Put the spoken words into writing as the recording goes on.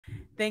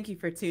Thank you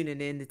for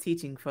tuning in to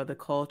Teaching for the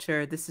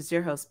Culture. This is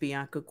your host,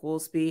 Bianca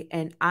Goolsby,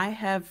 and I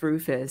have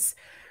Rufus.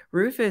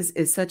 Rufus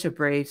is such a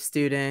brave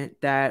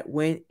student that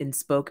went and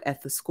spoke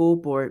at the school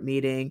board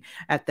meeting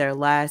at their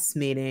last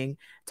meeting,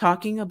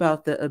 talking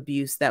about the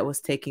abuse that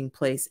was taking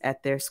place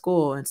at their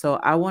school. And so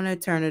I want to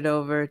turn it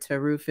over to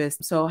Rufus.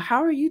 So,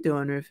 how are you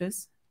doing,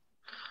 Rufus?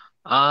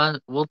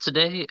 Well,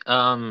 today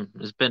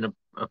has been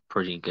a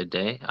pretty good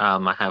day.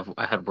 I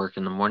had work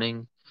in the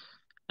morning,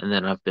 and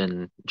then I've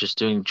been just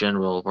doing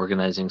general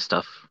organizing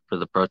stuff for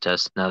the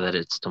protest now that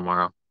it's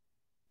tomorrow.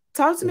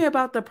 Talk to me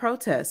about the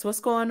protest. What's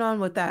going on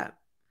with that?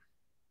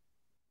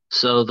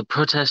 So the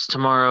protest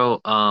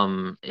tomorrow,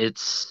 it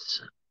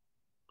starts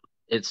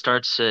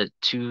at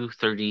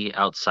 2:30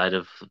 outside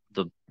of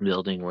the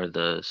building where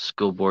the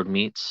school board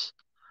meets,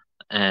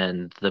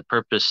 and the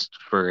purpose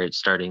for it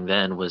starting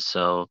then was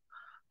so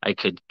I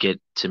could get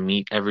to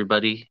meet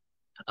everybody.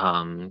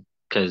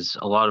 Because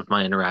a lot of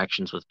my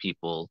interactions with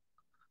people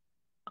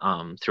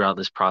throughout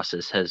this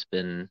process has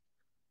been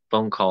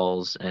phone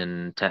calls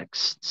and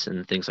texts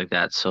and things like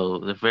that. So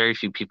the very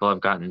few people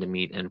I've gotten to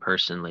meet in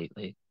person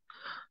lately.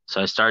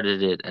 So I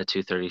started it at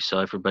 2:30 so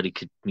everybody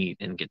could meet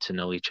and get to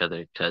know each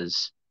other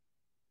because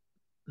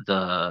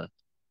the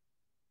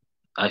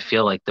I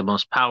feel like the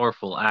most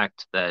powerful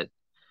act that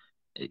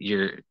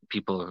your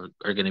people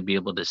are going to be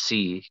able to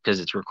see because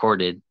it's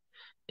recorded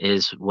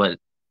is what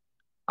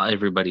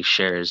everybody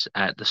shares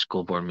at the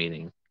school board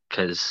meeting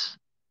because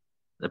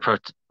the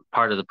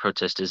part of the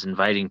protest is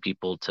inviting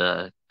people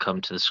to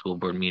come to the school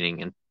board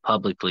meeting and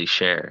publicly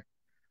share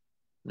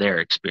their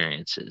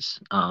experiences.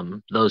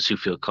 Those who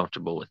feel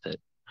comfortable with it.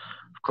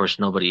 Of course,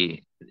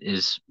 nobody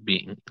is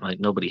being like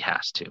nobody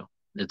has to.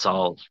 It's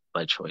all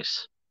by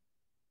choice.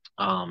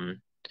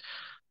 Um,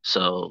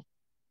 so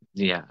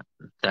yeah,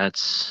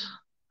 that's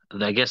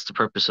I guess the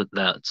purpose of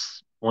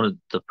that's one of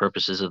the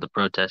purposes of the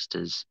protest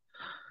is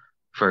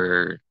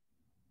for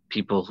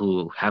people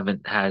who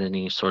haven't had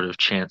any sort of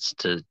chance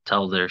to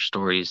tell their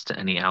stories to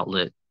any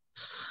outlet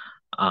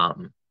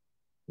um,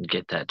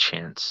 get that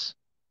chance.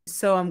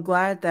 So I'm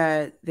glad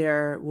that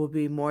there will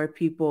be more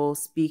people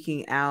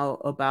speaking out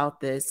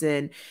about this.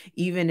 And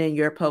even in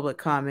your public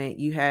comment,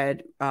 you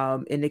had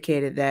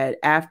indicated that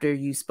after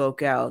you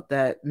spoke out,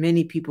 that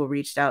many people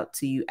reached out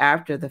to you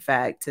after the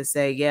fact to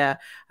say, yeah,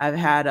 I've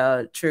had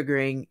a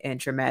triggering and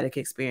traumatic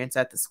experience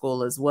at the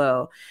school as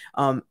well.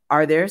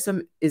 Is there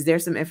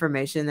some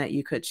information that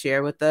you could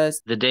share with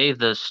us? The day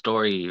the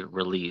story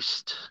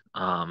released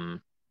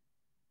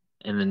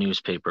in the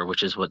newspaper,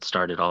 which is what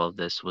started all of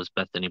this, was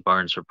Bethany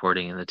Barnes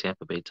reporting in the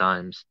Tampa Bay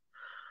Times.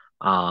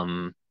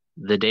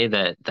 The day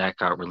that that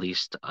got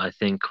released, I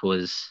think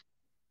was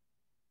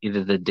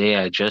either the day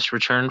I just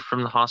returned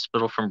from the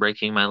hospital from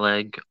breaking my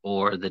leg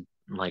or the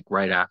like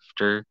right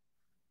after,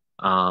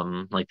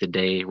 like the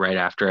day right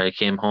after I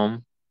came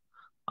home.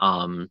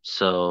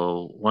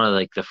 So one of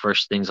like the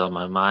first things on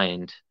my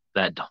mind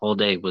that whole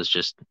day was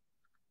just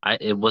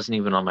it wasn't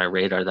even on my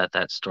radar that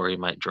that story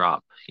might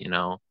drop, you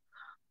know.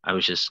 I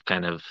was just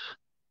kind of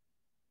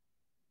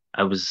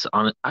I was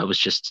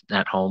just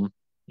at home,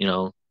 you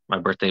know, my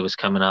birthday was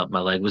coming up,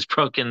 my leg was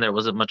broken, there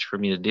wasn't much for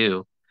me to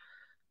do.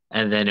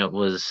 And then it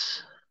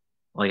was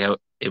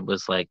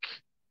like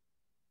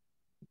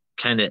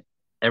kind of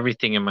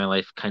everything in my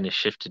life kind of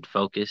shifted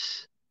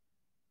focus.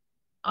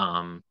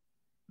 Um,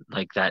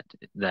 like that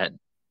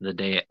the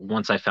day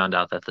once I found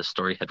out that the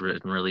story had been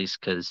released,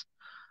 because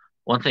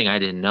one thing I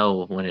didn't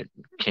know when it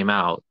came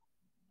out,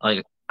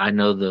 like I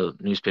know the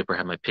newspaper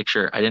had my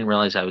picture. I didn't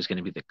realize I was going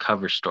to be the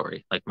cover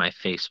story. Like my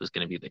face was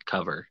going to be the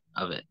cover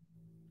of it.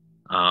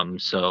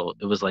 So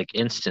it was like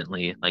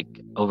instantly, like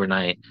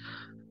overnight,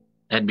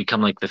 I had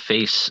become like the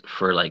face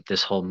for like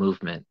this whole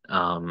movement,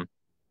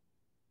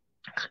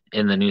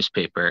 in the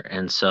newspaper.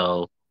 And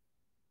so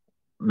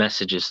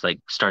messages like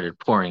started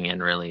pouring in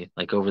really,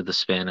 like over the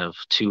span of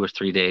 2 or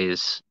 3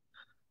 days.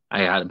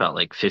 I got about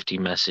like 50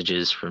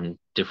 messages from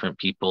different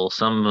people.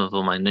 Some of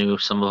them I knew,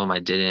 some of them I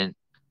didn't.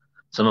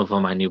 Some of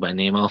them I knew by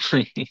name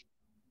only.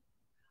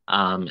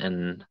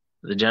 And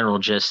the general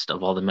gist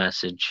of all the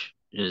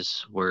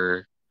messages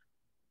were,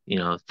 you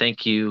know,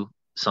 thank you.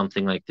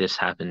 Something like this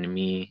happened to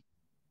me,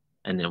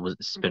 and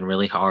it's been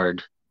really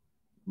hard,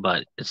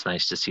 but it's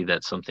nice to see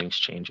that something's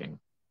changing.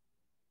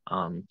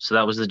 So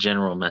that was the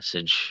general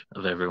message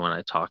of everyone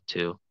I talked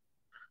to.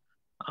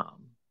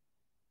 Um,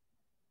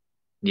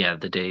 yeah,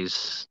 the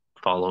days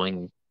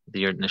following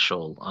the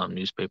initial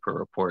newspaper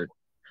report,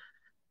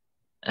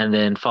 and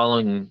then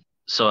following.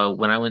 So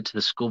when I went to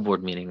the school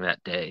board meeting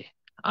that day,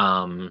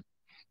 um,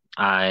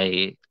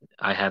 I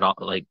I had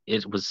like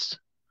it was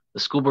the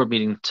school board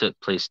meeting took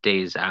place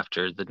days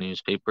after the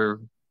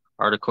newspaper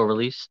article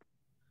released.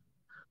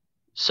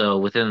 So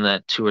within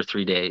that 2 or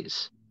 3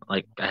 days,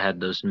 like I had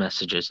those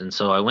messages, and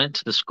so I went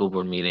to the school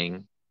board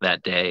meeting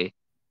that day,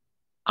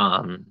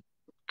 um,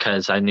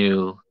 because I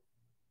knew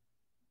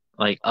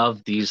like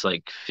of these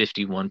like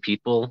 51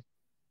 people,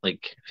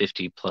 like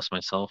 50 plus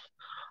myself,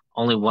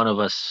 only one of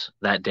us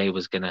that day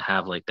was gonna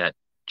have like that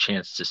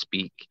chance to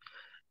speak,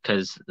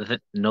 because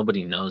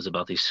nobody knows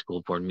about these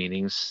school board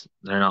meetings.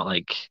 They're not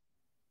like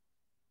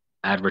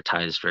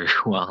advertised very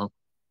well.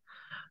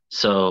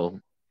 So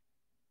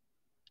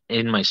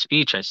in my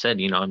speech, I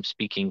said, I'm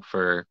speaking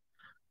for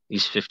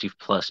these 50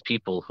 plus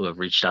people who have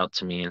reached out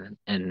to me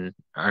and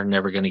are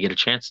never going to get a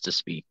chance to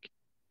speak.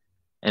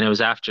 And it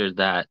was after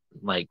that,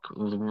 like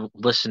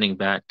listening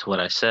back to what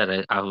I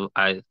said,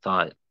 I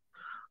thought,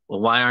 well,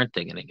 why aren't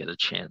they going to get a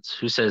chance?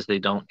 Who says they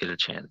don't get a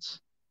chance?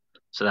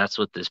 So that's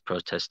what this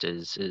protest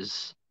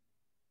is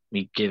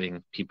me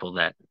giving people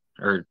that,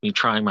 or me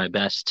trying my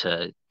best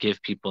to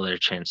give people their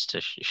chance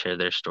to share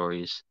their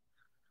stories.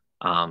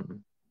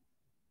 Um,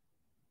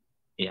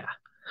 yeah.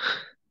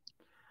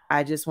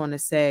 I just want to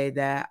say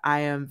that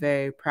I am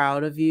very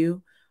proud of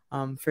you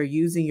for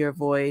using your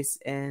voice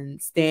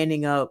and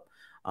standing up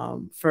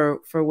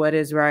for what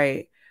is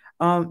right.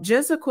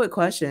 Just a quick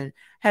question.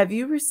 Have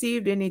you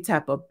received any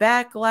type of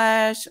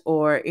backlash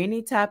or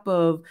any type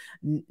of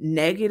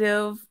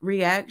negative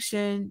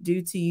reaction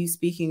due to you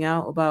speaking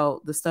out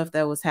about the stuff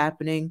that was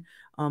happening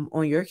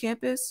on your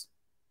campus?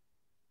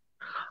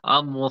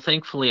 Well,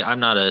 thankfully, I'm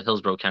not a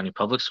Hillsborough County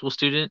Public School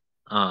student.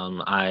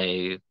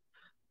 I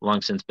long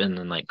since been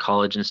in like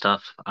college and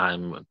stuff.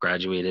 I'm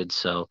graduated,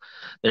 so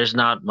there's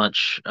not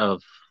much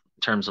of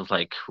terms of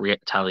like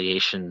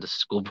retaliation the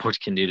school board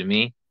can do to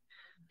me.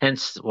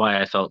 Hence why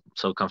I felt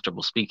so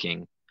comfortable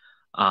speaking.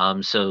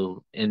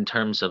 So in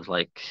terms of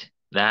like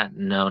that,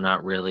 no,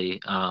 not really.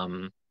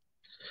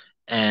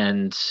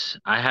 And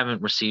I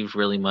haven't received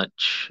really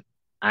much.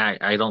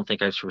 I don't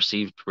think I've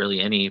received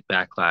really any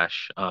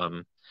backlash,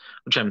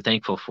 which I'm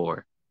thankful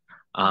for.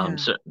 Yeah.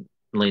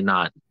 Certainly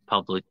not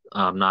public,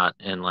 not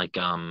in like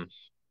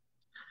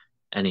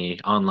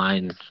any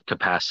online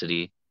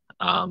capacity.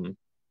 Um,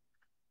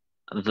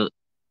 the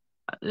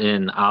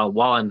and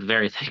while I'm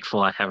very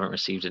thankful I haven't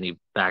received any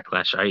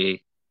backlash,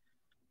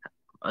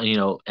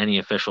 any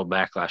official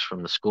backlash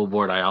from the school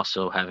board, I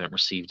also haven't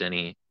received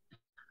any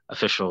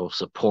official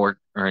support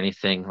or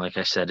anything. Like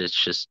I said, it's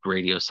just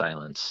radio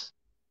silence.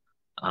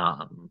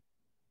 Um,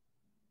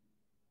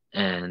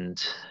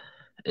 and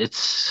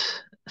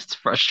it's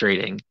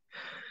frustrating.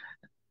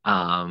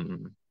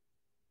 Because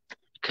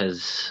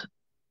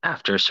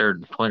after a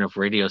certain point of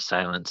radio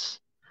silence,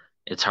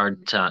 it's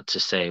hard to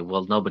say,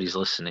 well, nobody's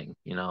listening.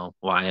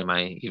 Why am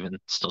I even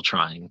still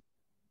trying?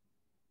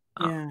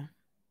 Uh, Yeah.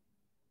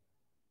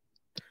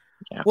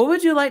 yeah. What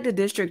would you like the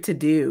district to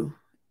do?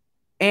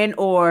 And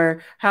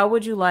or how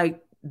would you like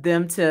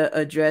them to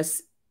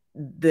address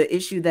the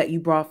issue that you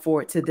brought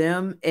forward to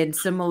them and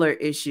similar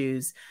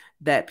issues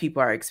that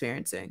people are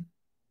experiencing?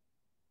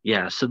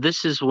 Yeah. So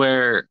this is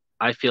where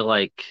I feel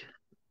like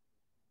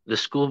the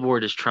school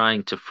board is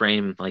trying to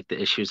frame like the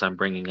issues I'm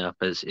bringing up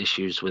as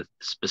issues with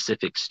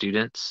specific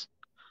students,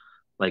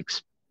 like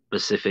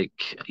specific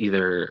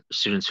either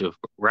students who have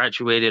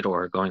graduated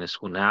or are going to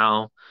school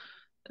now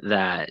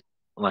that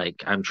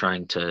like I'm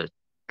trying to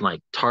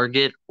like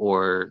target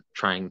or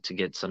trying to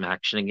get some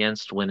action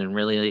against when in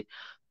really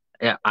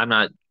yeah, I'm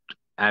not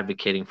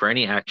advocating for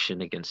any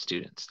action against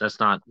students.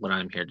 That's not what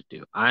I'm here to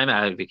do. I'm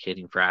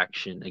advocating for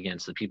action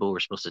against the people who are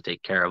supposed to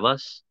take care of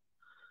us,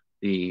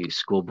 the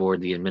school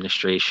board, the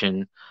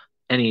administration,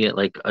 any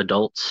like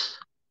adults.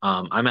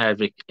 I'm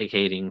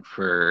advocating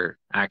for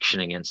action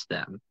against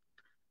them.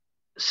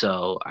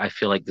 So I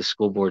feel like the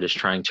school board is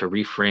trying to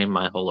reframe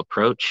my whole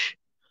approach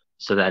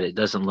so that it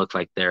doesn't look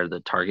like they're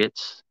the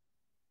targets.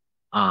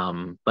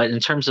 But in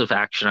terms of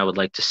action, I would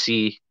like to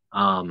see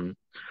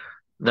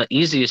the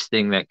easiest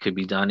thing that could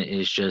be done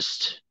is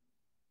just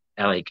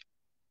like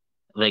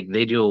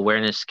they do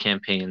awareness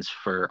campaigns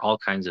for all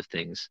kinds of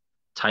things.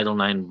 Title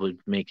IX would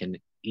make an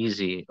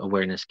easy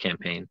awareness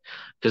campaign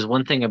because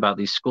one thing about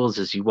these schools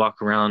is you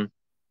walk around,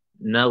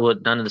 none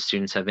of the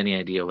students have any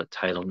idea what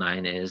Title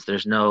IX is.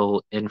 There's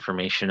no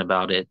information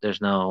about it. There's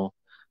no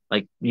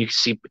like you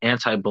see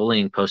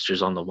anti-bullying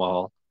posters on the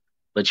wall,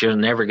 but you're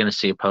never going to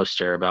see a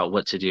poster about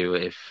what to do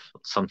if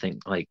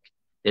something like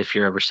if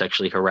you're ever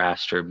sexually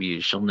harassed or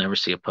abused. You'll never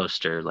see a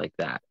poster like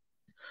that.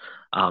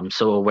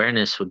 So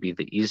awareness would be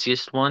the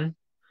easiest one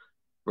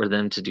for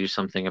them to do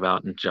something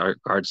about in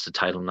regards to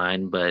Title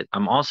IX. But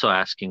I'm also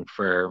asking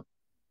for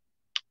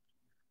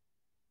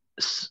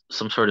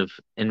some sort of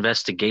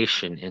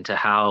investigation into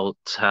how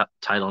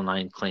Title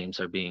IX claims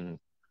are being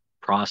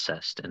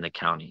processed in the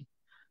county,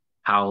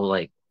 how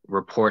like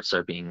reports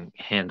are being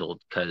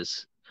handled,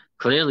 because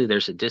clearly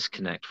there's a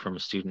disconnect from a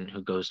student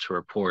who goes to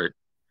report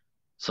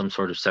some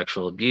sort of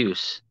sexual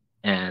abuse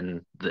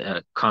and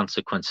the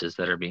consequences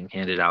that are being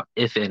handed out,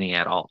 if any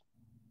at all,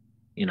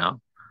 you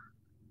know?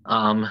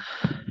 Um,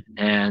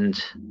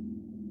 and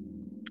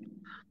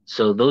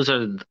so those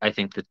are, I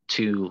think, the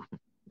two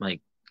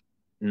like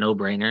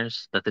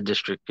no-brainers that the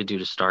district could do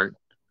to start.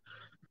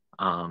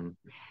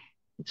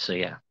 So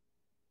yeah.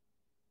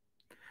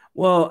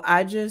 Well,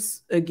 I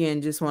just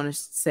again just want to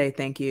say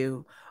thank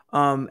you.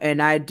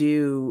 And I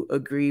do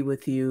agree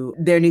with you.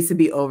 There needs to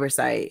be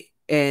oversight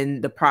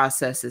in the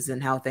processes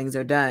and how things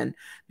are done.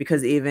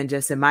 Because even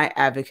just in my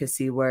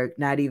advocacy work,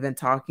 not even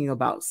talking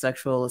about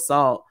sexual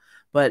assault,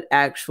 but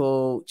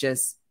actual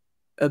just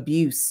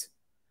abuse,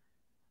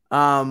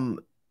 um,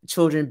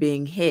 children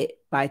being hit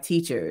by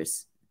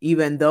teachers,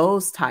 even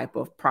those type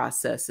of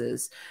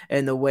processes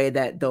and the way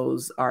that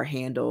those are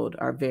handled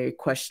are very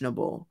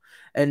questionable.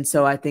 And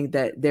so I think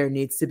that there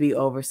needs to be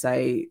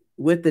oversight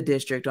with the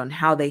district on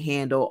how they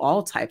handle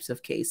all types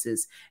of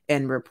cases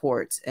and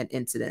reports and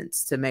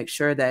incidents to make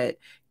sure that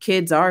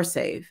kids are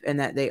safe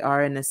and that they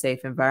are in a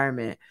safe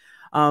environment.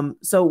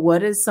 So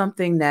what is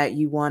something that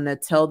you want to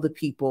tell the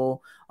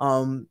people,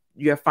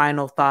 your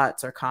final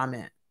thoughts or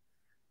comment?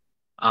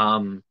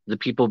 The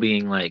people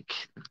being like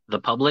the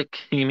public,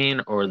 you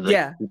mean, or the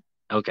Yeah.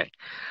 okay.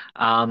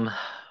 Um,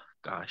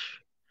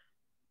 gosh,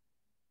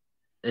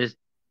 there's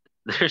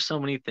there's so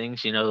many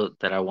things,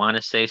 that I want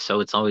to say, so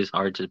it's always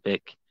hard to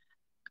pick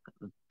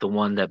the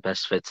one that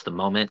best fits the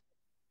moment.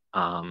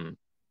 Um,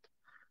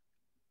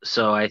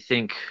 so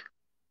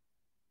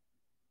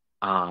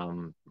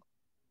um,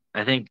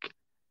 I think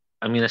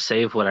I'm gonna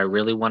save what I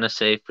really want to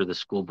say for the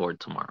school board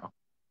tomorrow.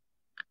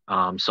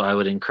 So I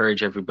would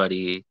encourage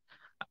everybody.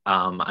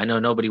 I know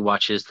nobody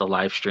watches the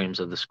live streams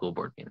of the school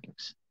board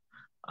meetings.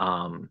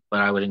 But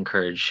I would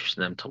encourage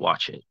them to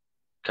watch it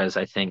because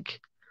I think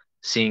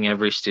seeing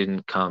every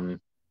student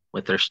come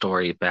with their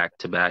story back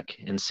to back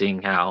and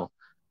seeing how,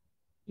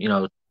 you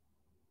know,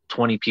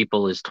 20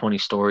 people is 20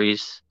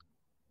 stories,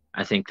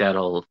 I think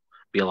that'll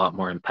be a lot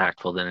more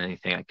impactful than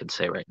anything I could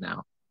say right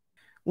now.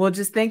 Well,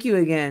 just thank you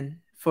again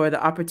for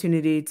the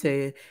opportunity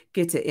to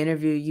get to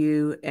interview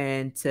you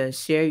and to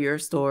share your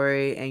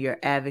story and your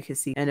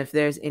advocacy. And if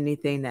there's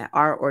anything that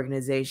our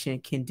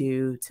organization can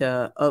do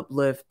to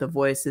uplift the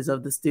voices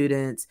of the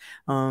students,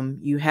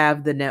 you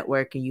have the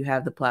network and you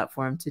have the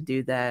platform to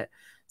do that.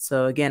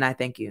 So, again, I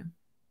thank you.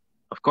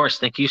 Of course,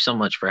 thank you so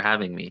much for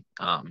having me.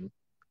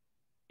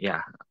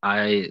 Yeah,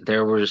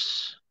 there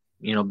was,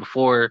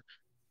 before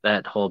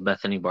that whole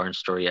Bethany Barnes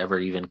story ever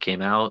even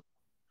came out,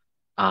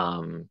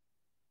 um,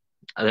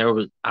 there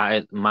was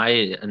my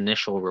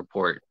initial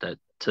report that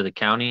to the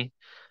county.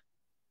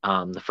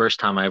 The first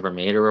time I ever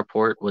made a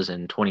report was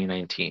in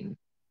 2019,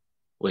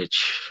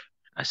 which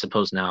I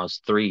suppose now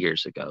is 3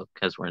 years ago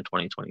because we're in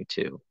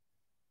 2022.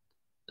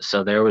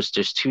 So there was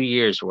just 2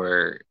 years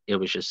where it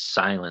was just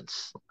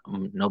silence.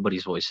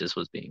 Nobody's voices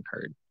was being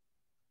heard.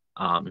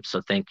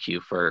 So thank you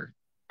for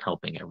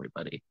helping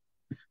everybody.